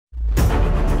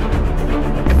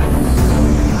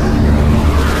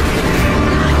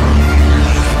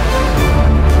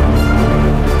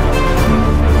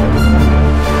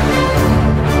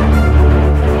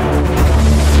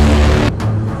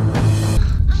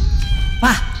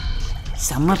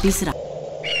செம்ம பீஸ்ரா.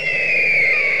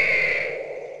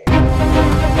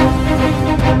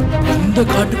 இந்த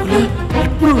காட்டுக்குள்ள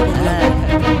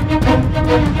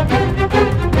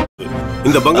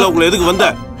இந்த பங்களாவுக்குள்ள எதுக்கு வந்த?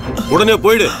 உடனே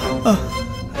போயிடு.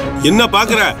 என்ன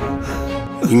பாக்குற?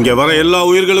 இங்க வர எல்லா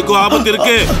உயிர்களுக்கும் ஆபத்து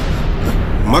இருக்கு.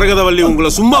 மரகதவள்ளி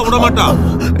உங்களை சும்மா விட மாட்டா.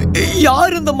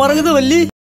 யார் இந்த மரகதவள்ளி?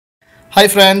 ஹாய்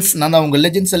ஃப்ரெண்ட்ஸ், நான் தான் உங்கள்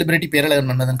லெஜெண்ட் செலிபிரிட்டி பேரழகன்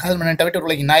மன்னதன் கால் மன்னன் டவிட்டர்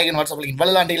உலகின் நாயகன் வாட்ஸ்அப் உலகின்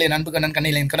வளலாண்டிகளை நண்பு கண்ணன்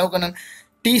கண்ணிலின் கனவு கண்ணன்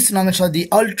டீஸ் நாமஷா தி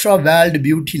அல்ட்ரா வேர்ல்டு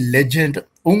பியூட்டி லெஜெண்ட்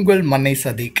உங்கள் மன்னை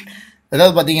சதிக்.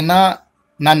 அதாவது பார்த்தீங்கன்னா,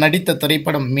 நான் நடித்த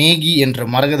திரைப்படம் மேகி என்ற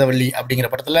மரகதவள்ளி அப்படிங்கிற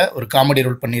படத்தில் ஒரு காமெடி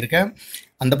ரோல் பண்ணியிருக்கேன்.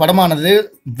 அந்த படமானது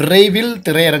விரைவில்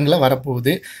திரையரங்கில்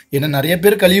வரப்போகுது. ஏன்னா நிறைய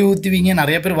பேர் கழிவு ஊற்றுவீங்க,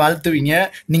 நிறைய பேர் வாழ்த்துவீங்க.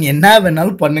 நீங்கள் என்ன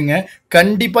வேணாலும் பண்ணுங்கள்.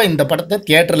 கண்டிப்பாக இந்த படத்தை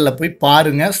தியேட்டரில் போய்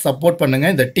பாருங்கள், சப்போர்ட்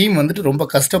பண்ணுங்கள். இந்த டீம் வந்துட்டு ரொம்ப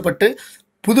கஷ்டப்பட்டு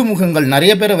புதுமுகங்கள்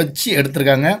நிறைய பேரை வச்சு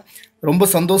எடுத்திருக்காங்க. ரொம்ப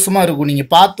சந்தோஷமாக இருக்கும். நீங்கள்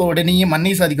பார்த்த உடனே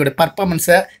மன்னை சாதிக்கோட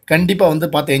பர்ஃபார்மன்ஸை கண்டிப்பாக வந்து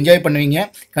பார்த்து என்ஜாய் பண்ணுவீங்க.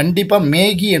 கண்டிப்பாக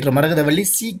மேகி என்ற மரகதவள்ளி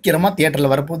சீக்கிரமாக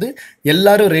தியேட்டரில் வரப்போகுது.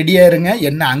 எல்லோரும் ரெடியாக இருங்க.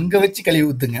 என்ன அங்கே வச்சு கழுவி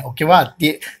ஊற்றுங்க, ஓகேவா?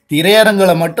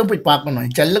 திரையரங்களை மட்டும் போய்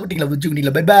பார்க்கணும். செல்லக்குட்டிகளை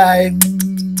புச்சுக்குட்டியில் பை பாய்.